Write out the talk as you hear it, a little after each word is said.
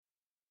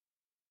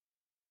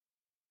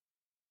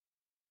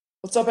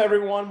What's up,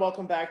 everyone?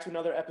 Welcome back to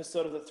another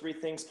episode of the Three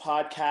Things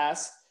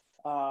Podcast,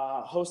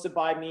 hosted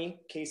by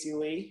me, Casey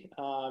Lee.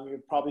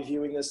 You're probably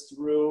viewing this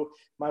through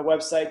my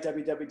website,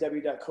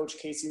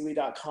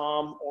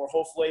 www.coachcaseylee.com, or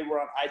hopefully we're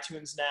on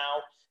iTunes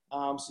now.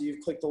 So you've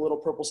clicked the little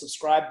purple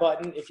subscribe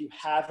button. If you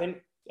haven't,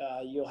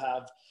 you'll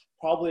have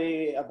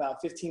probably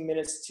about 15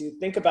 minutes to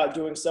think about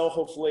doing so.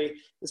 Hopefully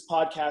this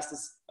podcast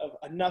is of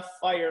enough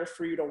fire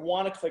for you to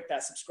want to click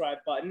that subscribe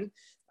button.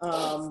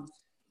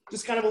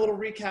 Just kind of a little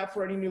recap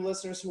for any new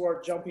listeners who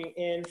are jumping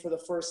in for the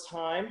first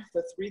time.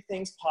 The Three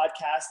Things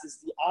Podcast is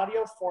the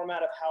audio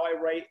format of how I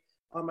write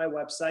on my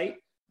website.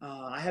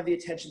 I have the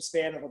attention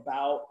span of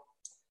about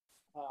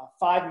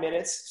 5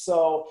 minutes.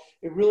 So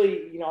it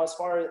really, as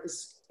far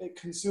as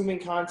consuming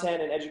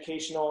content and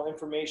educational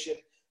information,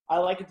 I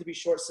like it to be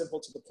short, simple,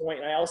 to the point.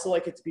 And I also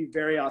like it to be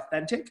very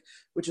authentic,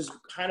 which is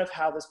kind of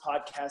how this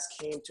podcast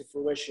came to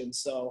fruition.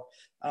 So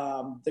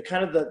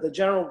the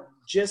general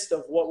gist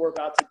of what we're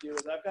about to do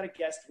is I've got a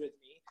guest with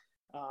me.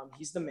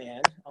 He's the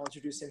man. I'll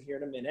introduce him here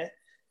in a minute.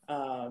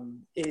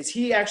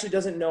 He actually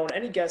doesn't know, and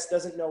any guest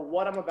doesn't know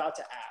what I'm about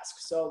to ask.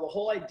 So the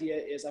whole idea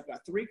is I've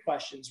got 3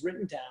 questions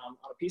written down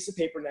on a piece of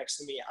paper next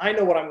to me. I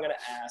know what I'm going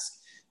to ask.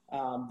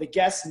 The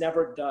guest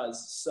never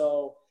does.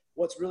 So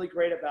what's really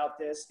great about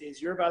this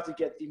is you're about to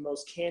get the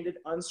most candid,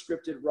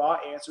 unscripted, raw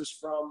answers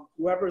from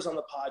whoever's on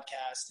the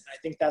podcast. And I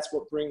think that's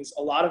what brings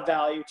a lot of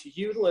value to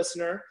you, the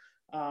listener,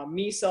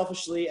 me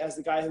selfishly as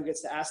the guy who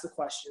gets to ask the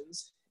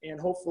questions.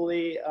 And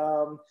hopefully,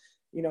 I've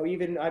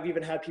even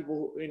had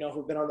people,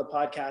 who've been on the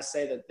podcast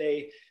say that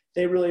they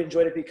really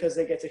enjoyed it because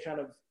they get to kind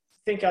of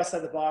think outside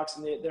the box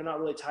and they're not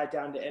really tied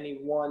down to any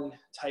one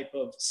type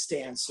of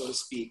stance, so to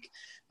speak.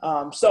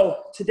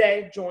 So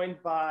today,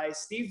 joined by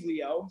Steve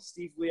Leo.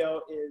 Steve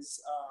Leo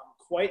is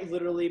quite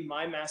literally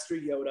my master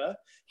Yoda,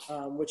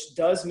 which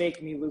does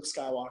make me Luke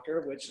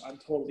Skywalker, which I'm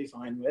totally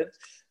fine with.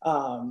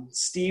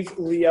 Steve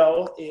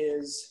Leo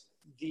is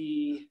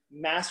the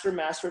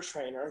master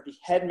trainer, the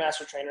head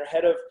master trainer,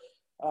 head of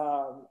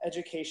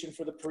education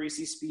for the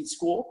Parisi Speed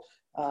School.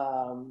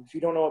 If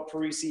you don't know what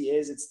Parisi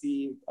is, it's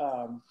the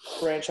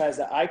franchise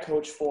that I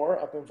coach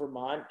for up in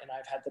Vermont, and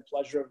I've had the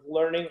pleasure of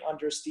learning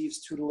under Steve's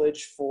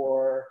tutelage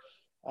for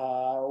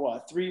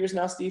 3 years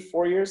now, Steve?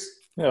 4 years?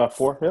 Yeah,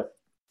 4, yep.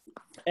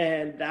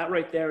 And that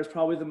right there is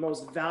probably the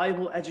most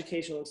valuable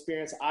educational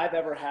experience I've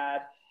ever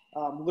had.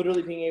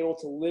 Literally being able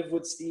to live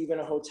with Steve in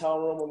a hotel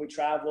room when we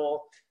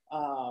travel,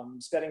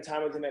 spending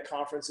time with him at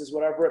conferences,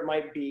 whatever it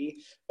might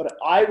be. But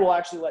I will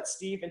actually let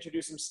Steve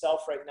introduce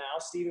himself right now.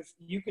 Steve, if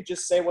you could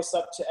just say what's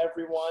up to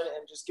everyone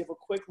and just give a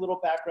quick little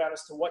background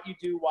as to what you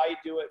do, why you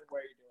do it, and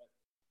where you do it.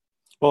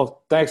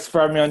 Well, thanks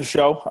for having me on the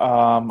show.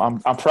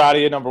 I'm proud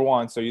of you, number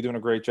one. So you're doing a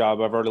great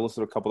job. I've already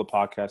listened to a couple of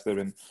podcasts. They've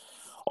been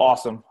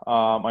awesome.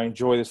 I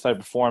enjoy this type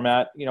of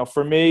format.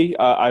 For me,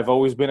 I've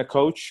always been a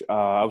coach.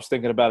 I was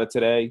thinking about it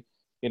today.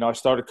 I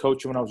started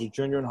coaching when I was a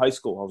junior in high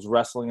school. I was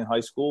wrestling in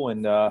high school,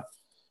 and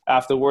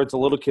afterwards, the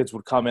little kids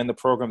would come in the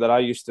program that I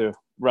used to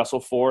wrestle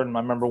for. And I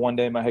remember one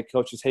day my head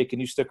coach says, "Hey, can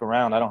you stick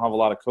around? I don't have a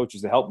lot of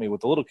coaches to help me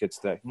with the little kids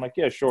today." I'm like,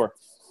 "Yeah, sure.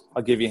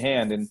 I'll give you a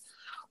hand." And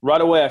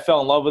right away, I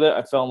fell in love with it.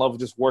 I fell in love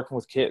with just working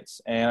with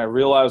kids. And I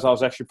realized I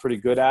was actually pretty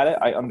good at it.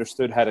 I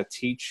understood how to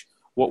teach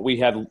what we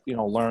had,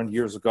 learned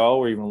years ago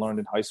or even learned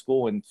in high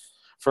school. And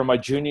from my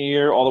junior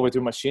year all the way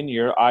through my senior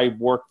year, I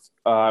worked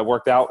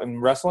out in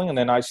wrestling. And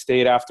then I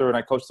stayed after and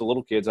I coached the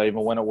little kids. I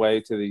even went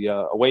away to the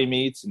away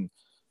meets and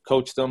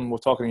coached them. We're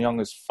talking young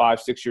as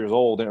 5-6 years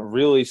old. And it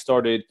really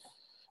started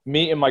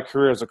me in my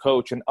career as a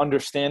coach and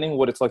understanding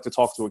what it's like to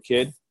talk to a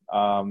kid.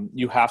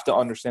 You have to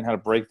understand how to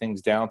break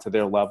things down to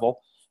their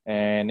level.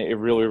 And it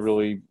really,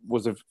 really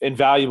was an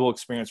invaluable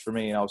experience for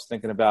me. And I was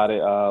thinking about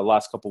it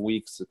last couple of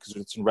weeks because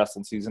it's in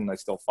wrestling season and I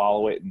still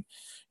follow it. And,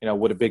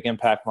 what a big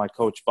impact my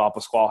coach, Bob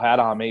Pasquale, had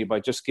on me by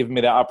just giving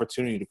me that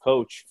opportunity to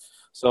coach.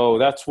 So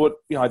that's what,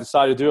 I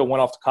decided to do. I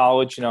went off to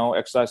college,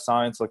 exercise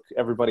science like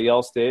everybody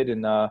else did.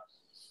 And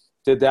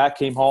did that,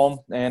 came home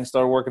and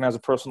started working as a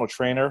personal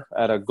trainer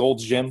at a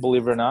Gold's Gym,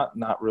 believe it or not.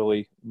 Not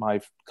really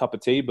my cup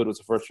of tea, but it was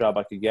the first job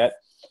I could get.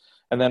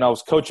 And then I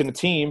was coaching a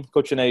travel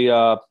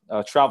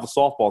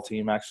softball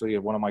team, actually.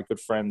 One of my good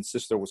friends'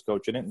 sister was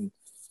coaching it and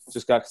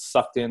just got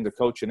sucked into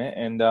coaching it.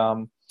 And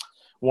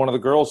one of the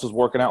girls was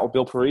working out with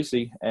Bill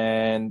Parisi,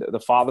 and the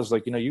father's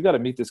like, you got to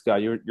meet this guy.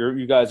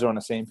 You guys are on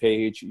the same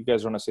page. You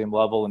guys are on the same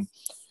level. And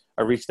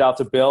I reached out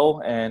to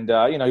Bill, and,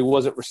 he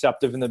wasn't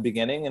receptive in the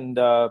beginning.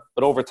 But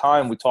over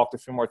time, we talked a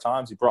few more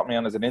times. He brought me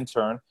on as an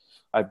intern.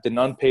 I did an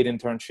unpaid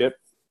internship,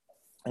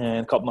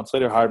 and a couple months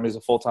later hired me as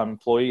a full-time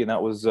employee, and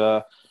that was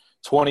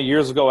 20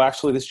 years ago,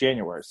 actually, this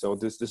January. So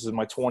this is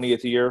my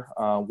 20th year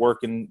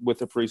working with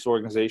the Parisi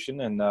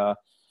organization, and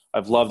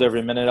I've loved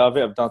every minute of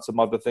it. I've done some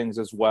other things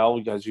as well.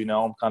 As you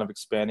know, I'm kind of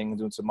expanding and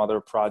doing some other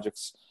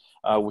projects,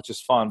 which is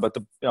fun. But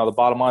the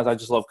bottom line is I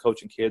just love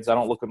coaching kids. I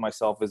don't look at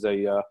myself as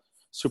a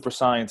super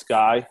science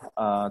guy.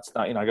 It's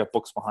not, I got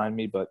books behind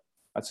me, but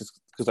that's just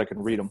because I can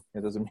read them.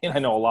 It doesn't mean I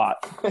know a lot.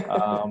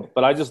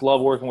 But I just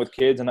love working with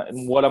kids.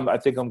 And what I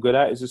think I'm good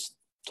at is just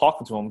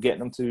talking to them, getting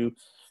them to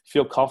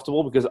feel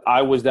comfortable because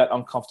I was that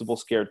uncomfortable,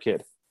 scared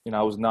kid.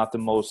 I was not the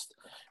most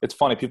 – it's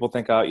funny. People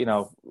think,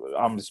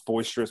 I'm this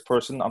boisterous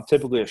person. I'm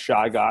typically a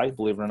shy guy,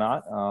 believe it or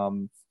not.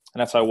 And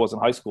that's how I was in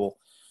high school.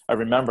 I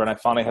remember, and I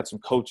finally had some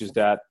coaches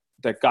that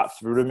got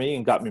through to me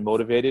and got me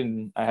motivated,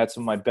 and I had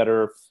some of my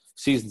better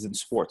seasons in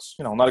sports.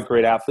 I'm not a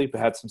great athlete,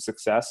 but had some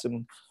success,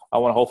 and I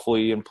want to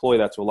hopefully employ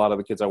that to a lot of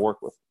the kids I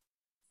work with.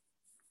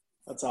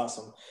 That's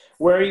awesome.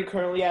 Where are you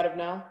currently out of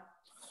now?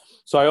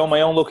 So I own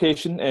my own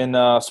location in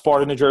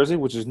Sparta, New Jersey,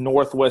 which is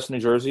northwest New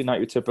Jersey, not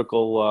your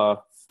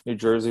typical New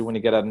Jersey when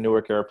you get out of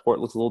Newark Airport.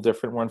 It looks a little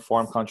different. We're in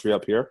farm country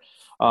up here.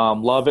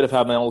 Love it. I've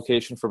had my own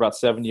location for about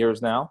 7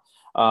 years now.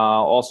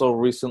 Also,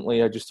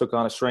 recently, I just took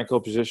on a strength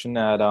coach position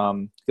at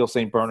Gill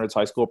St. Bernard's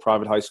High School,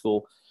 private high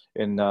school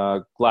in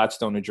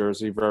Gladstone, New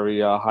Jersey.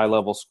 Very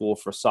high-level school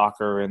for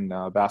soccer and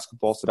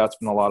basketball, so that's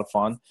been a lot of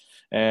fun.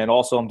 And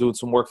also, I'm doing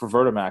some work for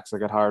Vertimax. I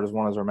got hired as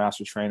one of their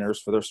master trainers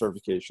for their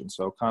certification.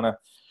 So kind of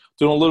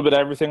doing a little bit of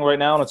everything right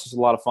now, and it's just a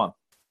lot of fun.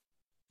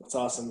 That's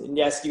awesome. And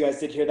yes, you guys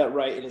did hear that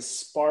right. It is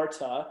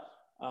Sparta.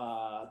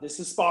 This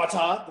is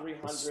Sparta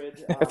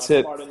 300, That's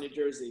Sparta, New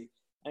Jersey.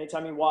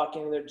 Anytime you walk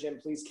into their gym,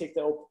 please kick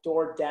the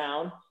door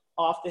down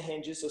off the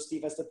hinges so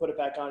Steve has to put it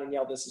back on and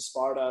yell, "This is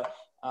Sparta."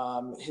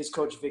 His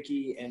coach,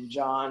 Vicky, and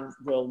John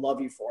will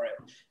love you for it.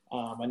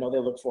 I know they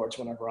look forward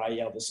to whenever I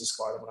yell, "This is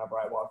Sparta," whenever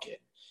I walk in.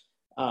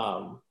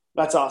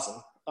 That's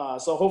awesome.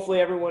 So hopefully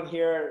everyone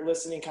here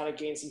listening kind of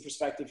gains some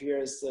perspective here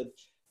as to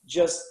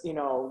just,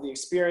 the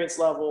experience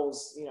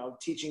levels,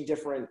 teaching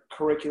different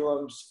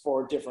curriculums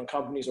for different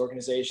companies,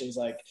 organizations.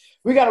 Like,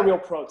 we got a real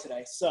pro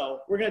today.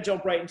 So we're going to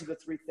jump right into the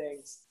three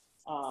things.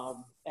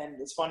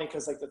 And it's funny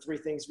because, like, the three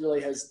things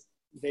really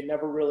they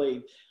never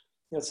really,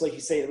 it's like you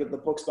say with the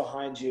books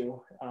behind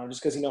you,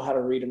 just because you know how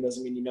to read them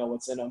doesn't mean you know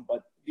what's in them.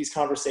 But these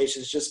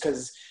conversations, just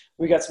because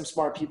we got some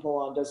smart people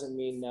on, doesn't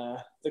mean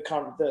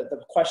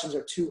the questions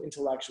are too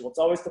intellectual. It's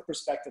always the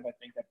perspective, I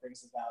think, that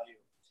brings the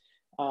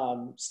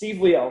value.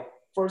 Steve Leo,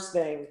 first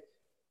thing,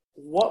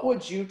 what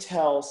would you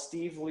tell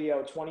Steve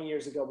Leo 20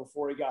 years ago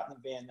before he got in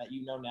the van that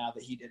you know now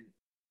that he didn't?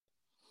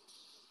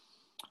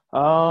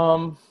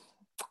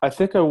 I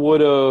think I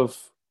would have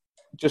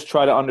just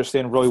tried to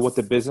understand really what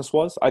the business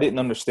was. I didn't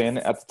understand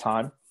it at the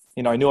time.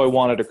 I knew I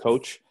wanted to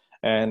coach,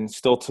 and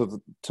still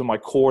to my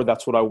core,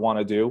 that's what I want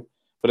to do.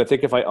 But I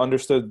think if I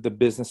understood the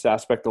business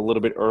aspect a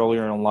little bit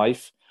earlier in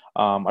life,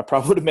 I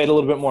probably would have made a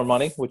little bit more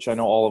money, which I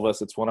know all of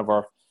us, it's one of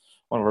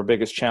our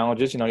biggest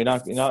challenges. You're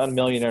not a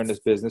millionaire in this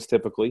business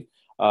typically.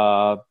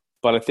 But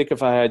I think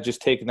if I had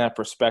just taken that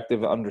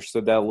perspective and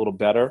understood that a little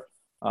better,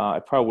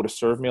 it probably would have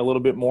served me a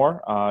little bit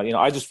more.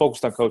 I just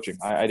focused on coaching.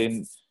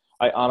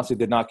 I honestly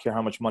did not care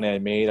how much money I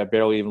made. I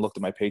barely even looked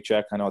at my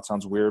paycheck. I know it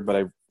sounds weird, but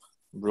I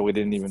really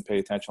didn't even pay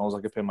attention. I was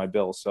like, I could pay my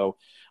bills. So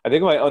I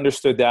think if I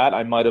understood that,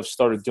 I might have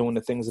started doing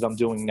the things that I'm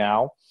doing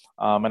now.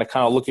 And I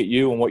kind of look at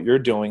you and what you're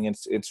doing.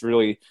 It's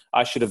really,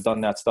 I should have done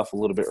that stuff a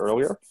little bit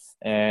earlier.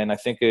 And I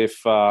think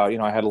if, I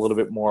had a little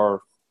bit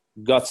more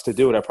guts to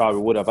do it, I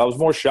probably would have. I was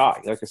more shy.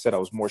 Like I said, I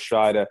was more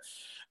shy to,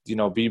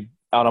 be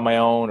out on my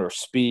own or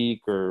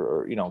speak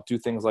or do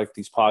things like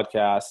these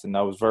podcasts. And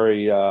I was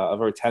very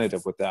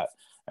tentative with that.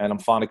 And I'm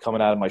finally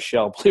coming out of my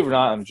shell. Believe it or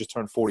not, I'm just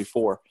turned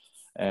 44.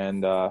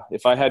 And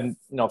if I hadn't,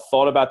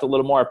 thought about it a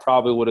little more, I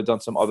probably would have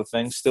done some other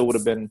things. Still would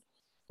have been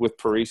with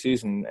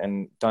Parisi's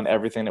and done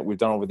everything that we've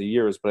done over the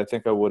years. But I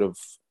think I would have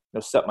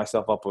set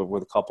myself up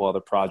with a couple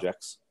other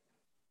projects.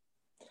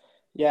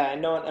 Yeah, I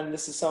know. And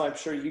this is something I'm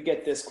sure you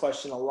get this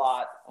question a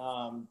lot,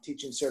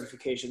 teaching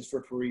certifications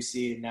for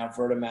Parisi and now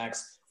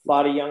Vertimax. A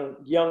lot of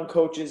young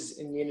coaches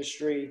in the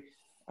industry,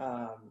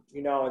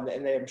 and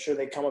I'm sure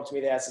they come up to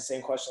me, they ask the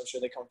same question. I'm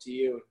sure they come to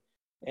you.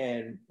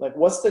 And like,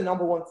 what's the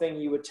number one thing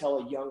you would tell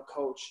a young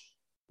coach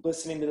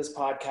listening to this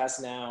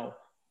podcast now?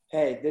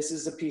 Hey, this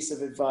is a piece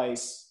of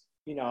advice,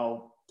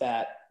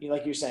 that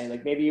like you're saying,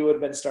 like maybe you would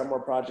have been start more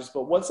projects,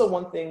 but what's the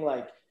one thing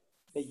like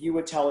that you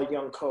would tell a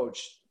young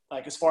coach,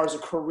 like as far as a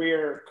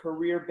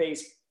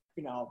career-based,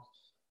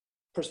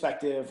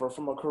 perspective or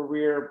from a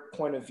career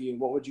point of view,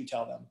 what would you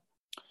tell them?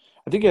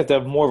 I think you have to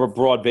have more of a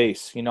broad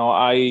base.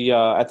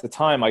 At the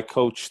time I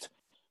coached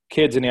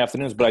kids in the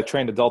afternoons, but I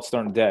trained adults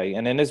during the day.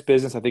 And in this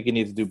business, I think you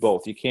need to do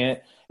both.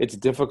 It's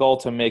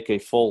difficult to make a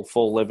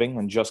full living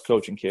and just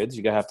coaching kids.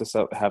 You have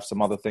to have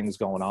some other things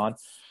going on.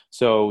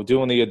 So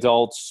doing the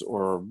adults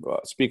or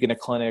speaking at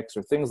clinics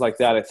or things like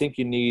that, I think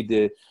you need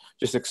to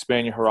just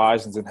expand your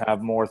horizons and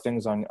have more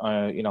things on,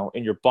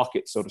 in your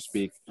bucket, so to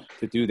speak,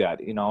 to do that.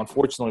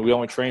 Unfortunately, we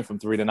only train from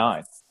 3 to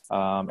 9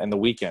 and the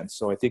weekends.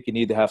 So I think you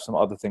need to have some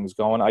other things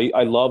going.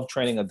 I love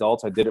training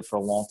adults. I did it for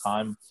a long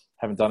time.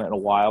 Haven't done it in a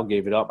while,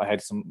 gave it up. I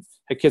had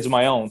kids of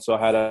my own, so I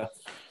had to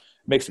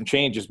make some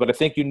changes. But I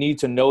think you need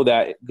to know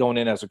that going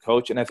in as a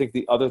coach. And I think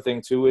the other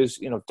thing too is,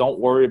 don't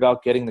worry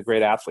about getting the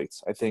great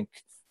athletes. I think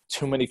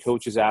too many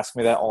coaches ask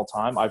me that all the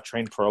time. I've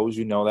trained pros,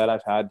 that.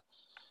 I've had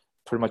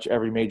pretty much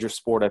every major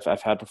sport.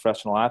 I've had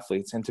professional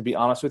athletes. And to be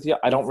honest with you,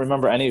 I don't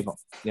remember any of them.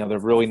 They're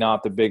really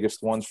not the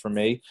biggest ones for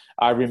me.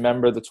 I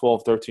remember the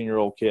 12,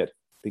 13-year-old kid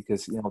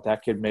because,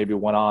 that kid maybe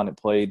went on and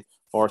played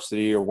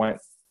varsity or went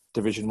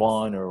Division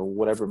I or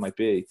whatever it might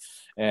be.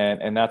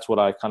 And that's what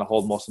I kind of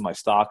hold most of my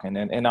stock in.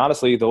 And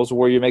honestly, those are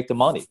where you make the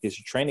money, because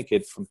you train a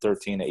kid from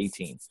 13 to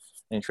 18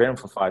 and you train them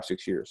for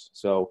 5-6 years.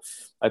 So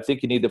I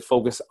think you need to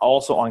focus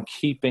also on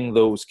keeping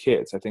those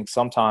kids. I think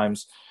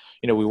sometimes,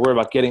 we worry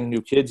about getting new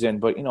kids in,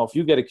 but if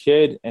you get a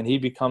kid and he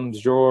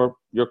becomes your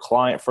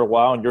client for a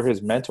while and you're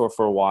his mentor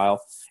for a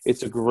while,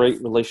 it's a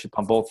great relationship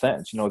on both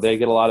ends. They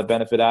get a lot of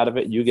benefit out of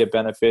it. You get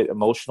benefit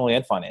emotionally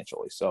and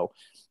financially. So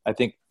I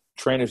think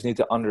trainers need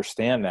to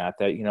understand that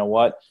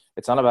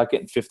it's not about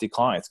getting 50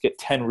 clients. Get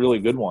 10 really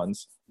good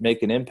ones,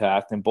 make an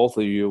impact, and both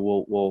of you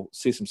will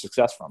see some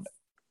success from it.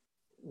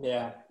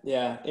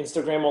 Yeah.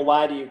 Instagram will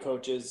lie to you,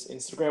 coaches.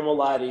 Instagram will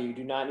lie to you. You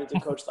do not need to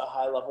coach the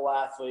high-level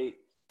athlete.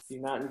 You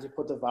do not need to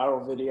put the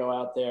viral video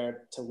out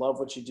there to love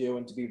what you do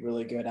and to be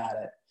really good at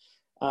it.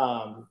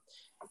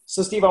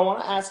 So, Steve, I want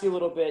to ask you a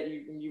little bit.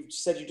 You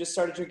said you just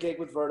started your gig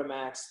with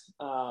Vertimax.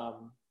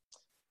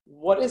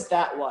 What is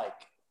that like?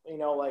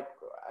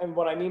 And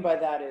what I mean by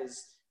that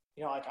is,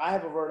 I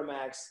have a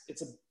Vertimax.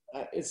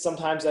 It's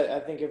sometimes I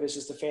think of it as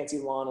just a fancy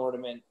lawn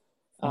ornament.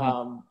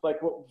 But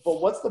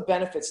what's the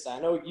benefits to that?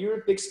 I know you're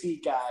a big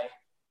speed guy.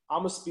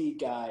 I'm a speed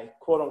guy,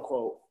 quote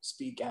unquote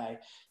speed guy.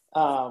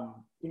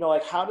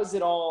 How does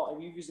it all,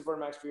 you've used the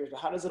Vertimax for years, but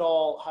how does it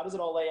all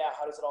lay out?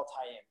 How does it all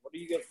tie in? What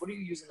are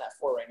you using that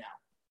for right now?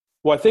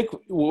 Well, I think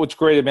what's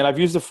great, I've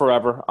used it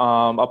forever.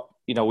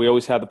 We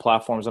always had the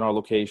platforms in our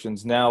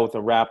locations. Now with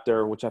the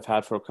Raptor, which I've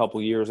had for a couple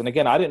of years. And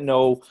again, I didn't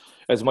know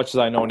as much as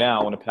I know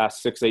now in the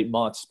past 6-8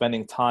 months,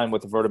 spending time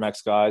with the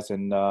Vertimax guys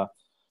and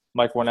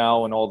Mike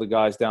Warnell and all the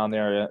guys down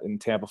there in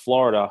Tampa,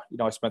 Florida.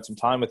 I spent some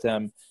time with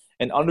them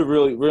and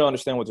really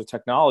understand what the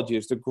technology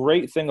is. The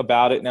great thing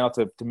about it now,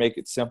 to make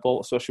it simple,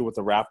 especially with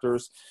the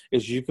Raptors,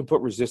 is you can put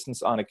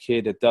resistance on a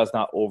kid that does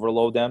not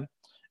overload them,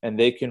 and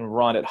they can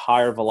run at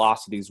higher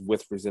velocities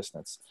with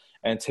resistance.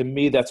 And to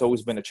me, that's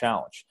always been a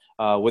challenge.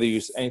 Whether you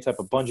use any type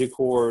of bungee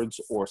cords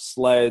or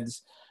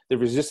sleds, the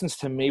resistance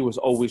to me was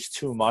always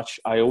too much.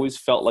 I always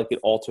felt like it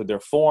altered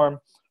their form,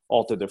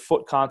 altered their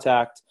foot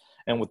contact.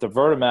 And with the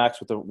Vertimax,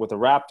 with the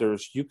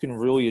Raptors, you can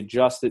really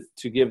adjust it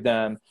to give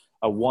them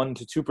a 1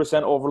 to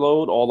 2%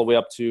 overload, all the way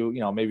up to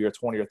maybe a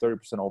 20 or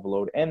 30%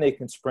 overload, and they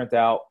can sprint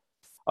out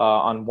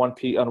on one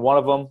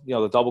of them.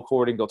 The double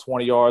cord can go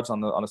 20 yards,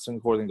 on a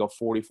single cord they can go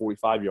 40,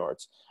 45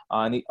 yards.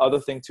 And the other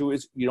thing too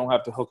is you don't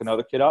have to hook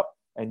another kid up,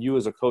 and you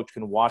as a coach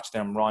can watch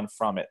them run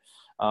from it.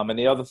 And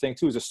the other thing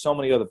too is there's so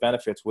many other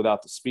benefits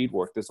without the speed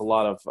work. There's a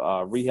lot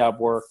of rehab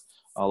work,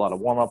 a lot of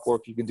warm-up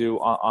work you can do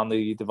on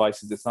the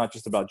devices. It's not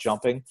just about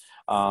jumping.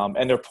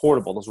 And they're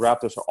portable. Those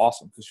Raptors are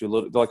awesome because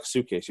they're like a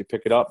suitcase. You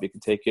pick it up, you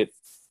can take it,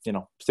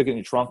 stick it in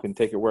your trunk and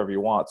take it wherever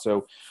you want.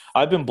 So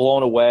I've been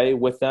blown away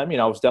with them.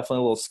 I was definitely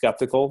a little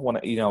skeptical when,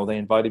 they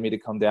invited me to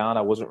come down.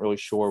 I wasn't really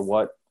sure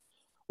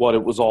what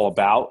it was all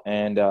about.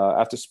 And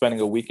after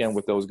spending a weekend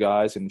with those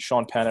guys, and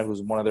Sean Penna,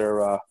 who's one of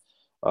their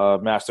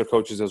master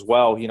coaches as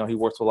well, he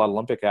worked with a lot of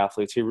Olympic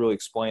athletes. He really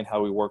explained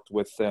how he worked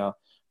with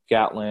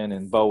Gatlin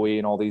and Bowie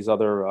and all these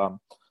other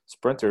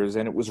sprinters.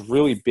 And it was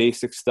really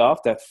basic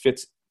stuff that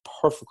fits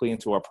perfectly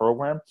into our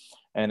program.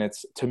 And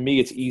to me,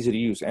 it's easy to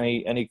use.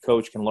 Any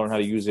coach can learn how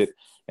to use it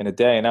in a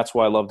day. And that's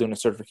why I love doing a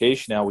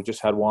certification now. We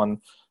just had one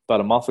about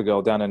a month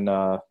ago down in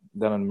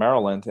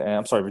Maryland,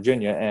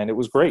 Virginia. And it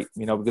was great,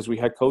 because we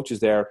had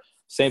coaches there.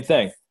 Same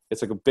thing.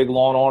 It's like a big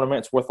lawn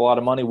ornament. It's worth a lot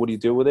of money. What do you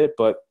do with it?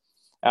 But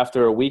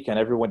after a weekend,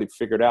 everyone had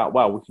figured out,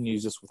 wow, we can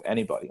use this with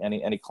anybody,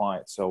 any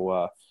client.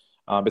 So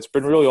it's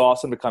been really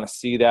awesome to kind of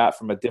see that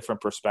from a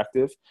different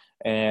perspective.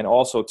 And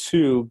also,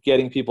 too,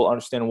 getting people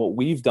understanding what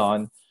we've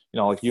done,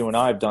 like you and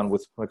I have done when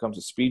it comes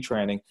to speed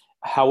training,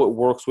 how it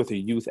works with a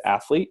youth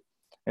athlete.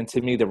 And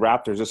to me, the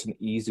Raptor is just an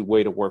easy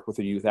way to work with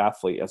a youth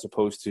athlete as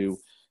opposed to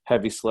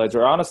heavy sleds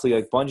or honestly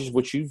like bungees,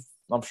 which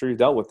I'm sure you've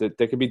dealt with.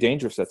 They can be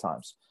dangerous at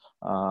times.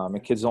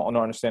 And kids don't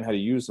understand how to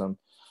use them.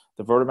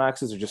 The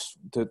Vertimaxes are just,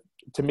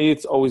 to me,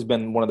 it's always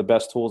been one of the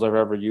best tools I've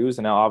ever used.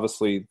 And now,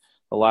 obviously,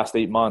 the last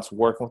 8 months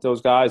working with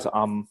those guys,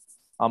 I'm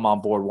on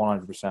board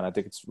 100%. I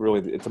think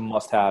it's a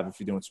must-have if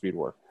you're doing speed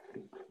work.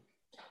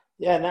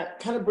 Yeah, and that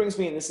kind of brings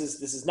me, and this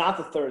is not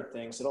the third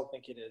thing, so don't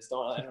think it is.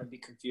 Don't be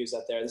confused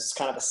out there. This is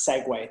kind of a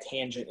segue, a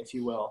tangent, if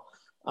you will.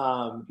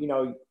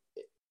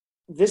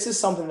 This is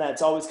something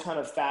that's always kind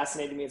of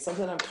fascinated me. It's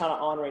something I'm kind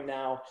of on right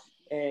now.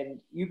 And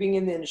you being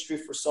in the industry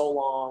for so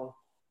long,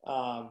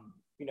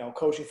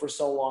 coaching for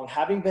so long,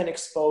 having been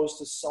exposed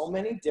to so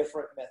many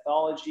different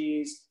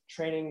methodologies,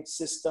 training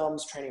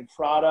systems, training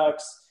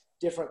products,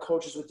 different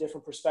coaches with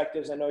different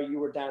perspectives. I know you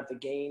were down at the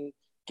Gain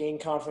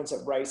conference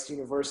at Rice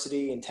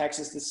University in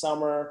Texas this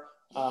summer.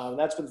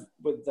 That's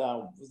with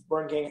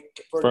Burn Gain.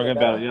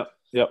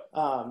 Yep.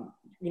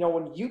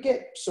 When you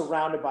get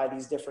surrounded by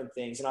these different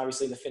things, and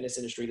obviously the fitness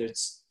industry,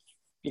 that's,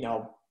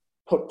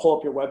 pull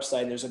up your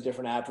website and there's a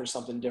different ad for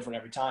something different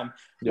every time.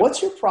 Yep.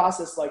 What's your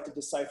process like to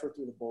decipher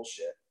through the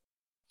bullshit?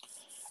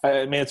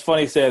 I mean, it's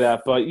funny you say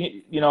that, but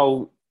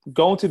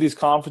going to these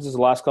conferences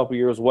the last couple of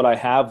years, what I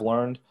have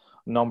learned,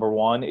 number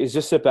one, is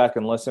just sit back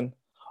and listen.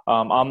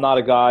 I'm not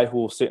a guy who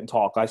will sit and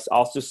talk.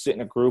 I'll just sit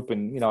in a group,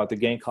 and, at the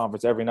game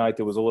conference every night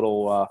there was a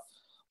little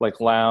like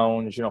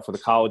lounge, for the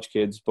college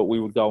kids, but we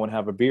would go and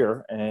have a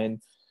beer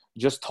and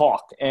just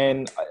talk.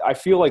 And I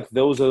feel like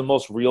those are the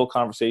most real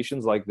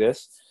conversations like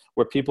this,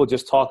 where people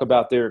just talk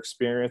about their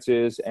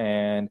experiences,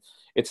 and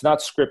it's not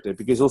scripted.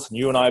 Because listen,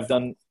 you and I have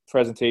done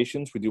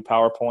presentations, we do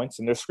PowerPoints,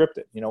 and they're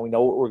scripted. We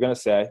know what we're going to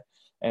say,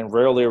 and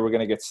rarely are we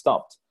going to get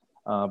stumped.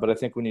 But I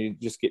think when you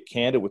just get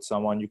candid with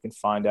someone, you can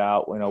find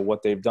out,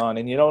 what they've done.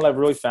 And what I've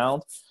really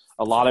found?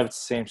 A lot of it's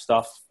the same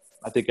stuff.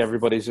 I think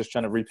everybody's just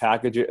trying to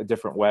repackage it a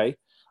different way.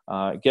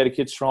 Get a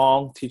kid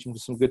strong, teach them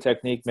some good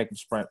technique, make them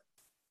sprint.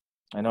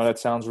 I know that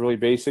sounds really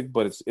basic,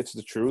 but it's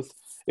the truth.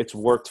 It's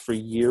worked for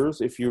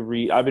years. If you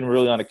read, I've been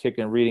really on a kick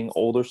and reading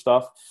older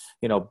stuff,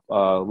 a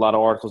lot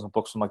of articles and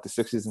books from like the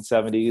 60s and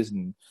 70s,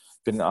 and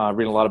been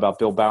reading a lot about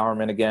Bill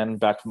Bowerman again,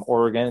 back from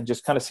Oregon, and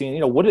just kind of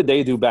seeing, what did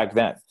they do back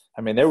then?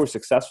 I mean, they were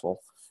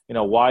successful.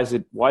 Why does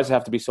it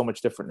have to be so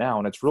much different now?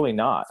 And it's really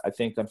not. I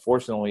think,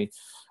 unfortunately,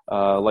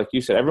 like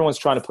you said, everyone's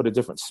trying to put a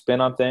different spin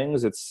on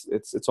things.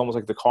 It's almost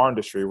like the car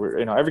industry, where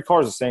every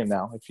car is the same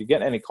now. If you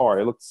get any car,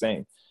 they look the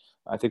same.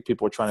 I think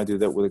people are trying to do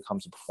that when it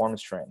comes to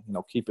performance training.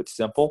 Keep it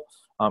simple.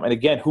 And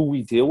again, who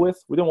we deal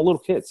with, we're dealing with little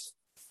kids.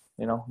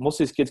 Most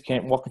of these kids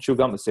can't walk and chew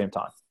gum at the same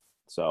time.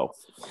 So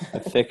I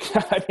think,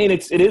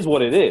 it is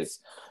what it is.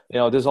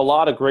 There's a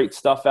lot of great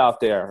stuff out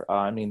there.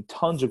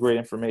 Tons of great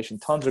information,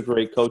 tons of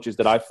great coaches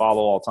that I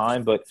follow all the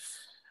time. But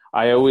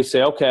I always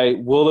say, okay,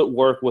 will it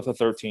work with a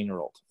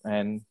 13-year-old?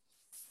 And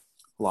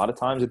a lot of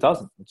times it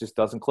doesn't. It just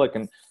doesn't click.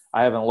 And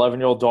I have an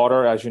 11-year-old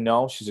daughter, as you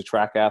know. She's a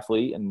track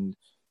athlete. And,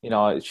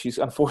 she's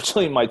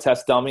unfortunately my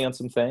test dummy on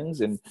some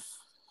things. And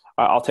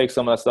I'll take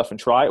some of that stuff and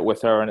try it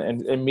with her.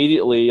 And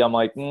immediately I'm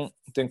like,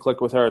 didn't click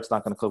with her. It's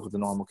not going to click with the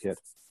normal kid.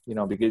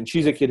 Because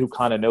she's a kid who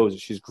kind of knows it.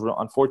 She's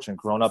unfortunately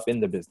grown up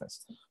in the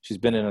business. She's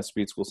been in a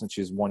speed school since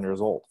she's 1 year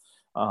old.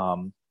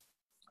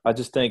 I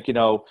just think,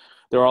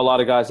 there are a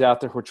lot of guys out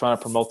there who are trying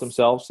to promote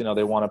themselves.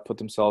 They want to put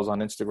themselves on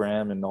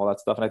Instagram and all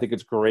that stuff. And I think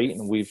it's great.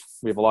 And we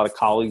have a lot of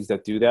colleagues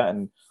that do that,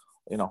 and,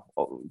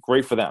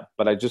 great for them.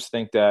 But I just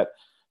think that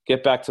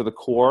get back to the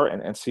core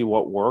and see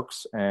what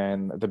works.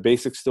 And the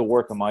basics still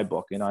work in my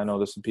book. I know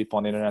there's some people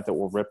on the internet that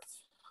will rip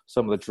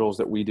some of the drills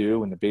that we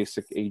do, and the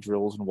basic A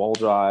drills and wall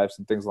drives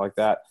and things like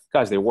that.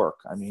 Guys, they work.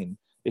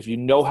 If you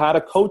know how to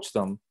coach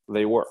them,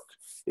 they work.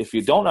 If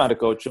you don't know how to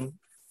coach them,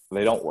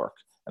 they don't work.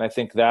 And I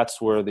think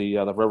that's where the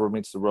rubber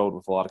meets the road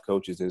with a lot of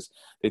coaches is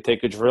they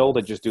take a drill,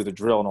 they just do the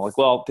drill, and they're like,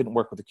 well, it didn't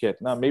work with the kid.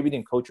 No, maybe you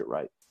didn't coach it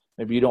right.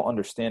 Maybe you don't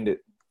understand it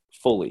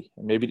fully,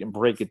 and maybe you didn't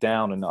break it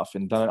down enough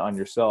and done it on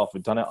yourself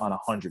and done it on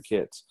 100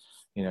 kids.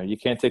 You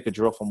can't take a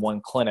drill from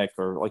one clinic,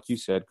 or like you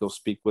said, go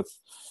speak with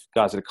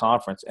guys at a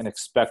conference and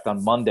expect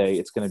on Monday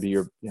it's going to be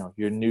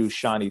your new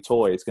shiny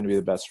toy. It's going to be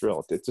the best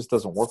drill. It just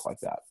doesn't work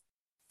like that.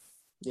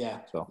 Yeah.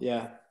 So.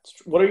 Yeah.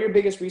 What are your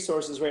biggest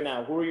resources right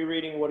now? Who are you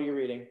reading? What are you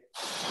reading?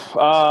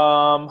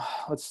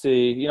 Let's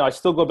see. I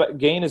still go back.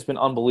 Gain has been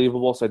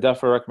unbelievable, so I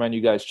definitely recommend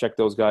you guys check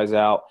those guys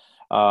out.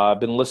 I've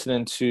been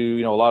listening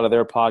to, a lot of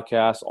their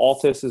podcasts.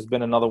 Altus has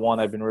been another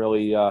one I've been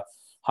really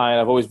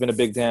high. I've always been a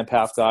big Dan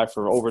Path guy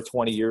for over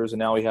 20 years, and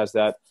now he has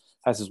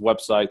his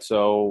website.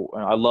 So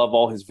I love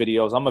all his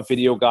videos. I'm a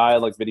video guy. I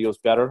like videos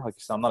better. Like I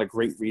said, I'm not a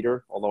great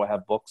reader, although I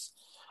have books.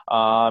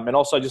 And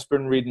also I just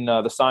been reading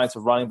The Science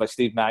of Running by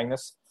Steve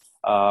Magnus.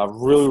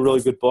 Really,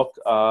 really good book.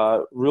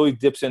 Really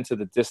dips into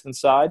the distance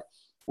side,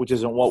 which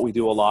isn't what we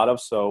do a lot of.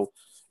 So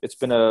it's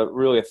been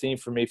really a theme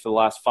for me for the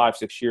last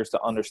 5-6 years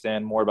to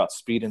understand more about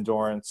speed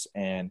endurance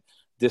and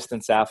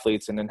distance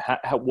athletes, and then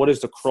what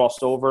is the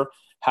crossover.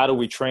 How do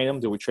we train them?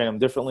 Do we train them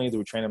differently? Do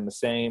we train them the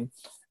same?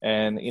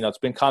 And, it's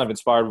been kind of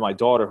inspired by my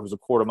daughter, who's a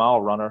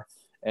quarter-mile runner,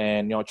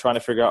 and, trying to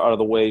figure out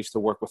other ways to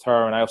work with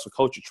her. And I also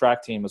coach a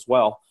track team as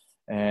well,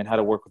 and how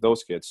to work with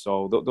those kids.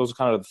 So those are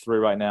kind of the three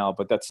right now.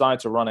 But that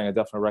Science of Running I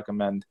definitely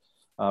recommend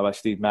by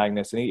Steve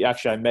Magnus. And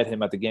I met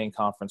him at the Gain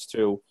conference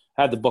too.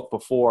 Had the book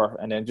before,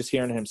 and then just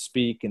hearing him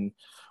speak and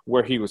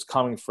where he was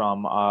coming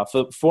from.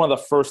 For one of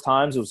the first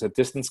times, it was a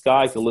distance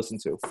guy to listen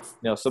to.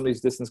 Some of these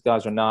distance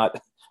guys are not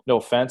 – no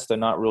offense, they're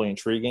not really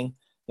intriguing,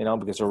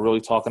 because they're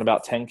really talking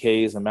about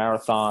 10Ks and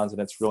marathons,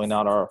 and it's really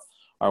not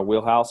our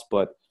wheelhouse.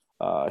 But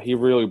he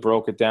really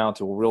broke it down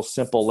to a real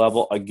simple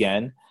level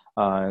again,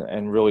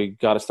 and really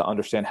got us to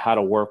understand how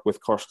to work with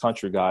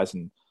cross-country guys.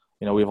 And,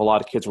 we have a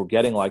lot of kids who are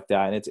getting like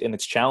that, and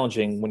it's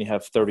challenging when you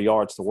have 30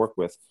 yards to work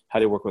with. How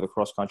do you work with a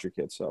cross-country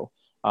kid? So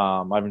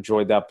I've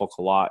enjoyed that book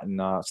a lot,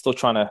 and still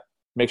trying to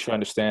make sure I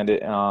understand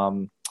it.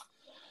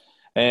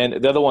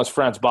 And the other one's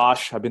Franz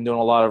Bosch. I've been doing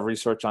a lot of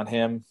research on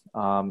him.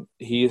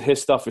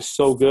 His stuff is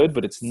so good,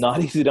 but it's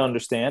not easy to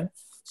understand.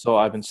 So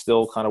I've been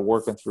still kind of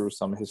working through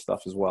some of his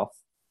stuff as well.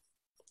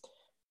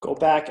 Go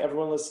back,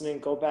 everyone listening,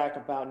 go back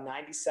about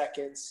 90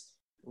 seconds,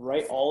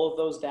 write all of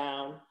those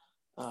down,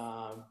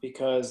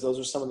 because those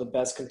are some of the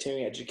best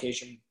continuing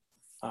education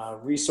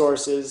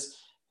resources.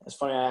 It's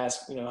funny I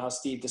ask, how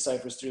Steve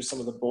deciphers through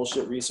some of the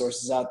bullshit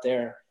resources out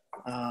there.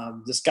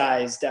 This guy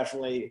has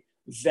definitely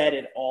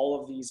vetted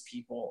all of these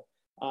people.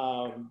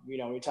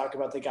 We talk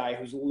about the guy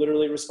who's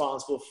literally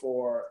responsible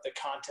for the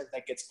content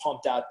that gets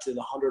pumped out to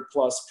the 100+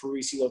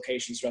 Parisi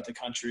locations throughout the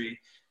country.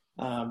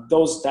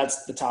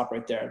 That's the top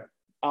right there.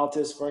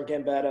 Altus, Vern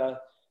Gambetta,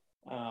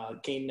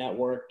 Game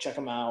Network, check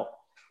them out.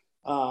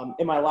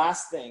 And my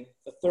last thing,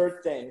 the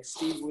third thing,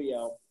 Steve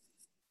Leo.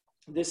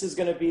 This is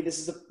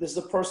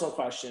a personal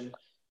question,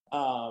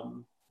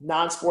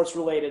 non-sports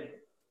related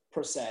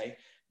per se,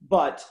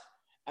 but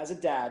as a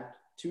dad,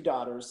 2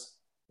 daughters,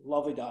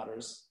 lovely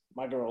daughters,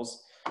 my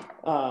girls.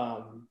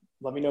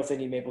 Let me know if they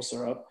need maple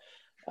syrup.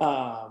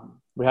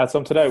 We had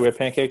some today. We had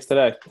pancakes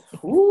today.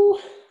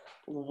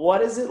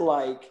 What is it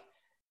like?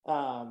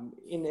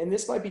 And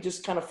this might be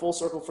just kind of full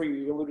circle for you.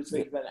 You alluded to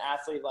making an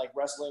athlete like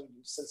wrestling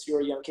since you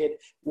were a young kid.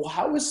 Well,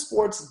 how is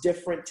sports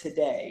different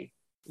today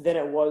than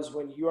it was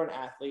when you were an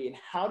athlete, and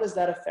how does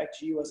that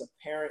affect you as a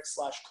parent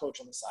 /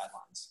 coach on the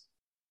sidelines?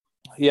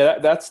 Yeah,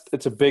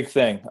 it's a big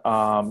thing.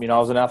 I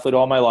was an athlete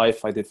all my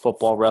life. I did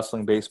football,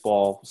 wrestling,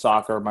 baseball,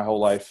 soccer my whole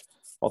life,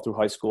 all through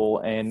high school.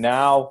 And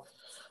now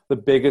the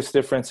biggest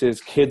difference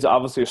is kids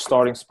obviously are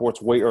starting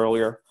sports way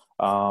earlier.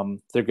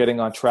 They're getting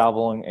on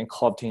traveling and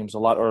club teams a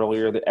lot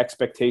earlier. The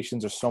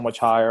expectations are so much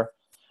higher.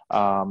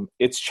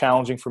 It's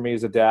challenging for me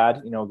as a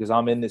dad, because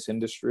I'm in this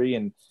industry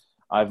and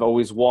I've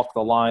always walked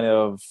the line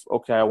of,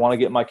 okay, I want to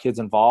get my kids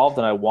involved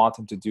and I want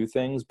them to do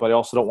things, but I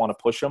also don't want to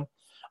push them.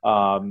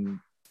 And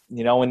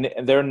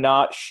they're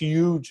not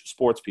huge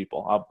sports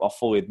people. I'll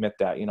fully admit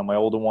that. My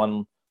older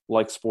one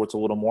likes sports a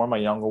little more. My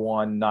younger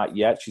one, not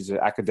yet. She's an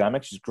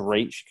academic. She's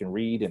great. She can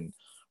read and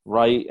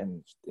write,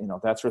 and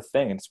that's her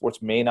thing. And sports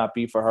may not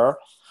be for her.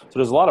 So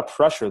there's a lot of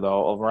pressure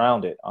though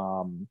around it.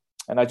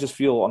 And I just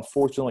feel,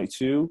 unfortunately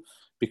too,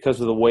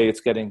 because of the way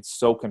it's getting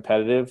so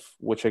competitive,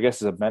 which I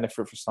guess is a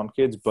benefit for some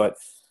kids, but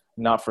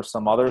not for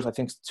some others. I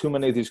think too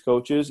many of these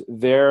coaches,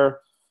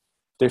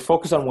 they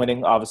focus on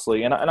winning,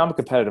 obviously, and I'm a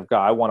competitive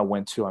guy. I want to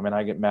win too. I mean,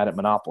 I get mad at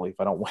Monopoly if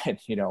I don't win,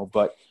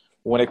 but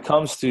when it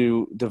comes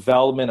to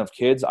development of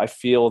kids, I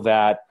feel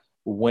that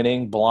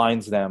winning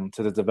blinds them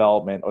to the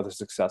development or the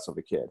success of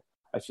the kid.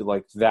 I feel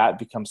like that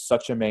becomes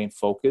such a main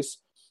focus,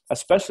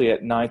 especially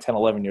at 9, 10,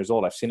 11 years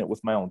old. I've seen it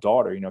with my own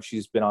daughter.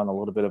 She's been on a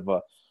little bit of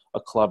a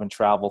club and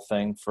travel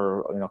thing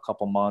for a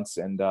couple months,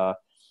 and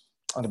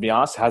to be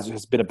honest,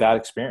 has been a bad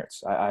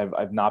experience.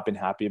 I've not been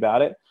happy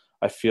about it.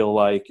 I feel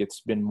like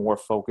it's been more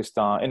focused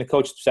on, and the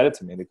coach said it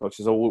to me. The coach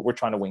says, "Oh, we're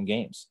trying to win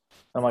games."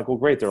 And I'm like, "Well,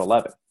 great, they're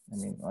 11." I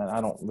mean,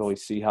 I don't really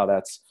see how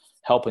that's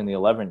helping the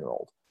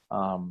 11-year-old.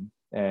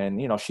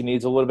 And she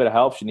needs a little bit of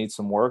help. She needs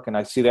some work, and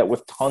I see that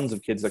with tons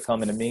of kids that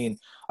come into me. And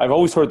I've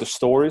always heard the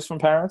stories from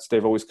parents.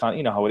 They've always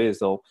how it is.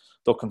 They'll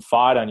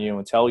confide on you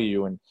and tell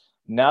you. And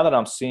now that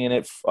I'm seeing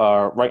it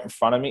right in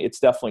front of me, it's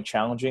definitely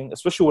challenging,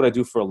 especially what I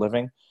do for a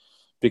living,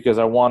 because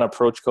I want to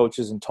approach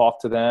coaches and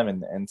talk to them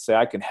and say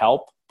I can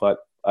help, but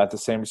at the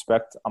same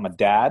respect, I'm a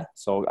dad,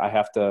 so I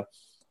have to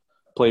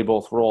play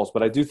both roles.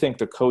 But I do think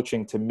the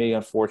coaching, to me,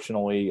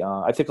 unfortunately,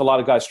 I think a lot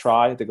of guys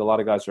try. I think a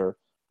lot of guys are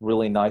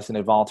really nice and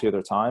they volunteer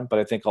their time. But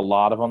I think a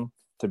lot of them,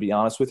 to be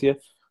honest with you,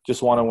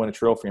 just want to win a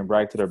trophy and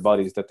brag to their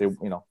buddies that their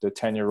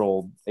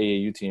 10-year-old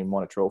AAU team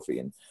won a trophy.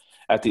 And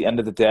at the end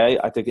of the day,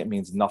 I think it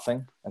means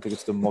nothing. I think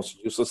it's the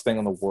most useless thing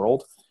in the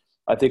world.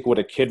 I think what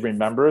a kid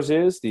remembers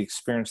is the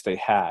experience they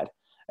had.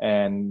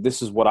 And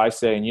this is what I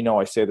say, and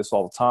I say this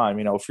all the time.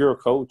 If you're a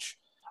coach,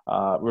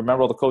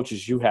 remember all the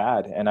coaches you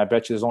had, and I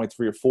bet you there's only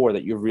 3 or 4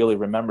 that you really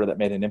remember that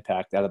made an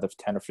impact out of the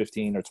 10 or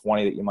 15 or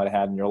 20 that you might have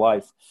had in your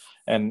life.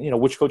 And,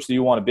 which coach do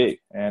you want to be?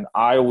 And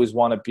I always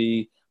want to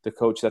be the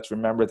coach that's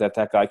remembered that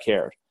guy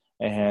cared.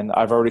 And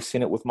I've already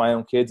seen it with my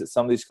own kids that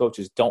some of these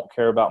coaches don't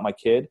care about my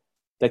kid.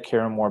 They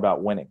care more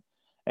about winning.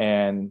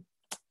 And,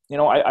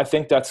 I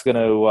think that's going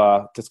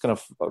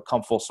to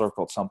come full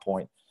circle at some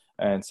point.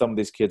 And some of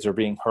these kids are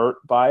being hurt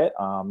by it.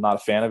 I'm not a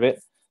fan of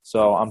it.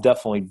 So I'm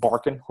definitely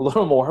barking a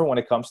little more when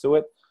it comes to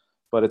it,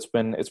 but it's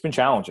been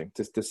challenging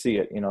to see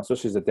it,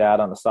 especially as a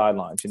dad on the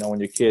sidelines. When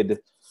your kid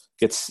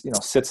gets,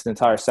 sits the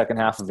entire second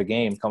half of the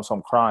game, comes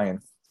home crying.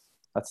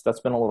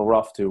 That's been a little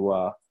rough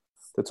to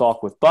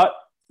talk with, but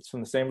it's from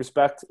the same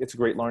respect. It's a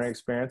great learning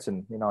experience.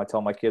 And, I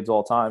tell my kids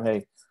all the time,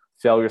 hey,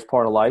 failure is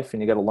part of life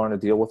and you got to learn to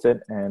deal with it.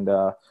 And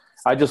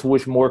I just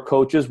wish more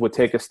coaches would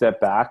take a step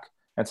back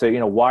and say,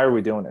 why are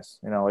we doing this?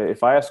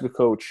 If I ask a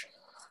coach,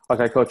 like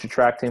I coach a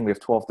track team, we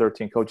have 12,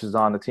 13 coaches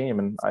on the team.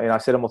 And I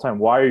say to them all the time,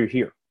 why are you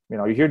here?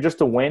 Are you here just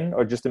to win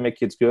or just to make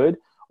kids good?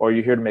 Or are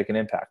you here to make an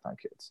impact on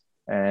kids?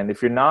 And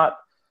if you're not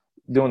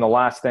doing the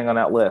last thing on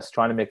that list,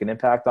 trying to make an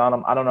impact on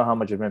them, I don't know how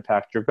much of an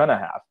impact you're going to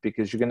have,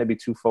 because you're going to be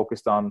too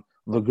focused on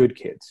the good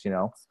kids,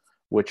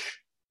 which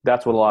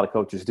that's what a lot of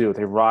coaches do.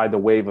 They ride the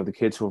wave of the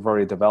kids who have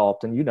already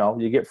developed. And,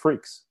 you get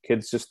freaks.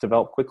 Kids just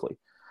develop quickly.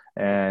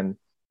 And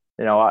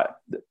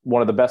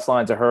one of the best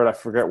lines I heard, I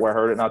forget where I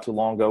heard it not too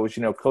long ago, was,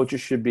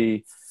 coaches should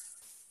be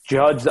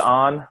judged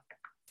on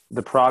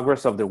the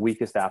progress of their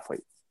weakest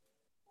athlete.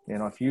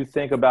 If you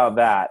think about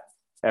that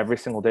every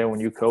single day when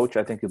you coach,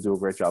 I think you'll do a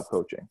great job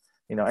coaching.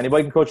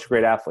 Anybody can coach a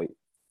great athlete.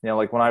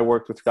 Like when I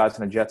worked with guys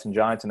in the Jets and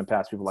Giants in the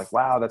past, people are like,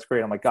 wow, that's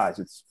great. I'm like,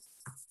 guys,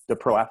 they're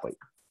pro athlete.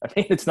 I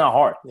mean, it's not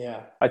hard.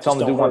 Yeah. I tell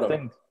them to do one 'em.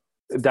 thing.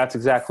 That's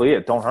exactly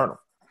it. Don't hurt them.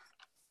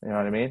 You know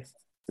what I mean?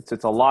 It's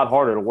a lot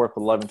harder to work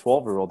with 11,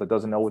 12-year-old that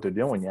doesn't know what they're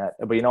doing yet.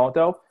 But you know what,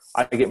 though?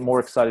 I get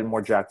more excited,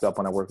 more jacked up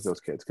when I work with those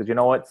kids. Because you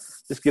know what?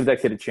 Just give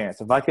that kid a chance.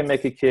 If I can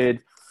make a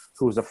kid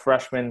who's a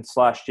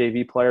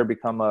freshman/JV player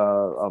become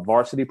a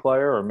varsity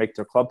player or make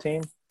their club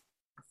team,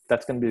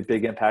 that's going to be a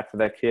big impact for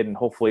that kid. And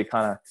hopefully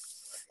kind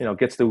of,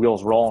 gets the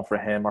wheels rolling for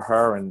him or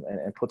her and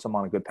puts them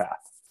on a good path.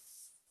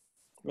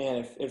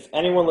 Man, if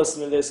anyone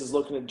listening to this is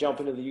looking to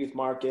jump into the youth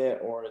market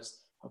or is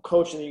a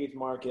coach in the youth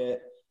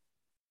market,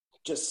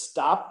 just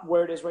stop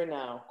where it is right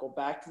now. Go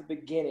back to the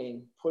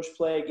beginning, push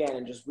play again,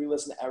 and just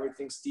re-listen to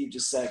everything Steve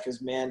just said.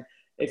 Because, man,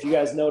 if you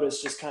guys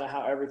notice just kind of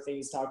how everything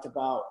he's talked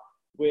about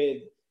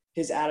with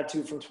his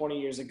attitude from 20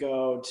 years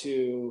ago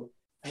to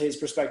his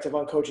perspective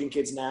on coaching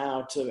kids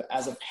now to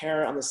as a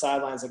parent on the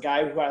sidelines, a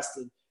guy who has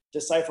to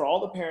decipher all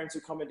the parents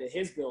who come into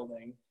his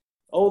building,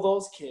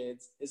 those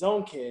kids, his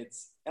own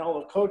kids, and all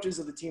the coaches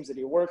of the teams that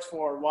he works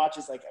for and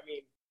watches. Like, I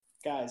mean,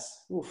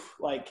 guys,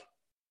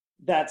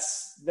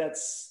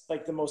 that's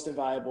like the most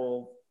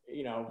invaluable,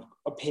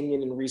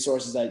 opinion and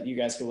resources that you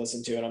guys can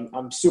listen to. And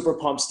I'm super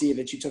pumped, Steve,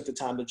 that you took the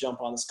time to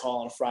jump on this call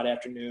on a Friday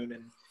afternoon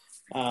and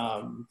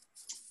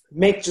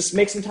make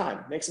some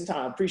time.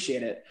 I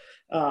appreciate it.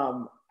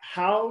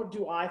 How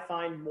do I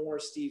find more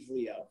Steve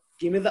Leo?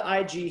 Give me the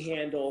IG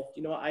handle.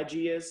 You know what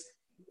IG is?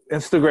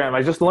 Instagram.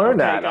 I just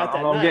learned that. Got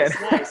that.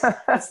 Nice.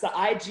 It's the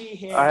IG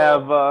handle. I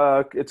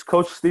have it's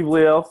Coach Steve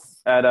Leo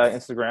at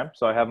Instagram.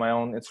 So I have my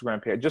own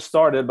Instagram page. Just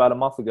started about a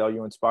month ago.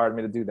 You inspired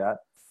me to do that.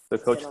 So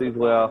Coach Steve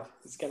Leo.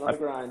 It's getting on the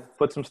grind.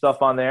 Put some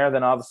stuff on there.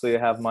 Then obviously I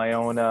have my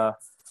own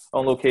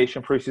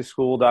location,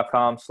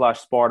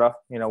 ParisiSchool.com/Sparta.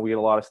 We get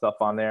a lot of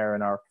stuff on there,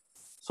 and our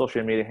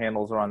social media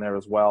handles are on there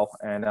as well.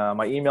 And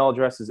my email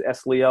address is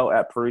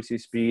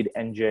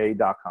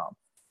sleo@ParisiSpeedNJ.com.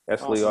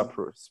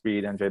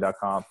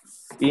 sleo@speednj.com.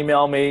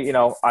 Email me.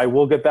 I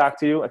will get back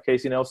to you. In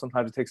case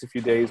sometimes it takes a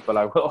few days, but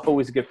I will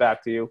always get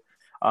back to you.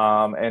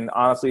 And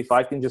honestly, if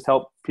I can just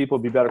help people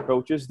be better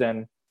coaches,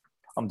 then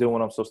I'm doing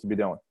what I'm supposed to be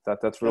doing.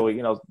 That's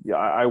really,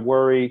 I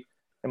worry,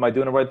 am I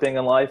doing the right thing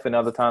in life? And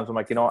other times I'm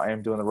like, I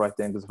am doing the right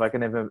thing. Because if I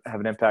can have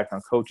an impact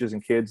on coaches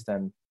and kids,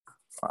 then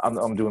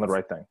I'm doing the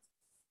right thing.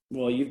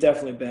 Well, you've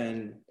definitely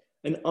been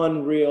an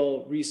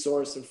unreal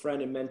resource and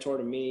friend and mentor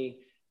to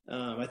me.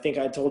 I think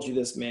I told you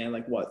this,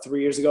 man,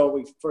 3 years ago,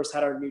 we first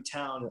had our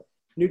Newtown,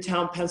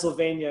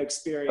 Pennsylvania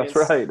experience.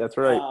 That's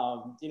right.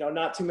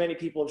 Not too many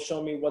people have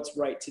shown me what's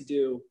right to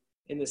do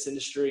in this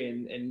industry.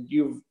 And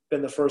you've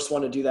been the first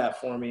one to do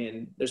that for me.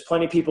 And there's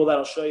plenty of people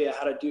that'll show you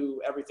how to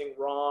do everything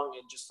wrong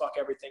and just fuck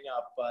everything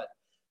up. But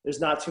there's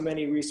not too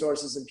many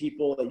resources and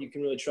people that you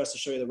can really trust to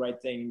show you the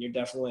right thing. And you're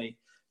definitely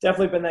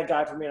been that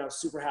guy for me. And I'm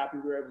super happy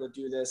we were able to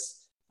do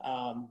this.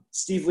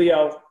 Steve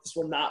Leo, this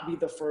will not be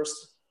the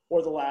first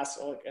or the last.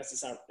 Well, I guess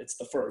it's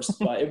the first,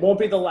 but it won't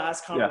be the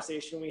last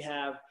conversation we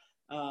have.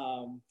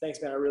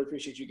 Thanks, man. I really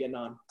appreciate you getting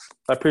on.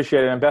 I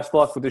appreciate it. And best of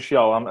luck with the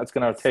show. It's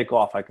going to take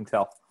off, I can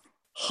tell.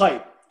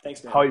 Hype.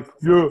 Thanks, man. Hype.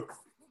 Yeah.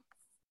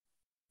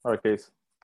 All right, Case.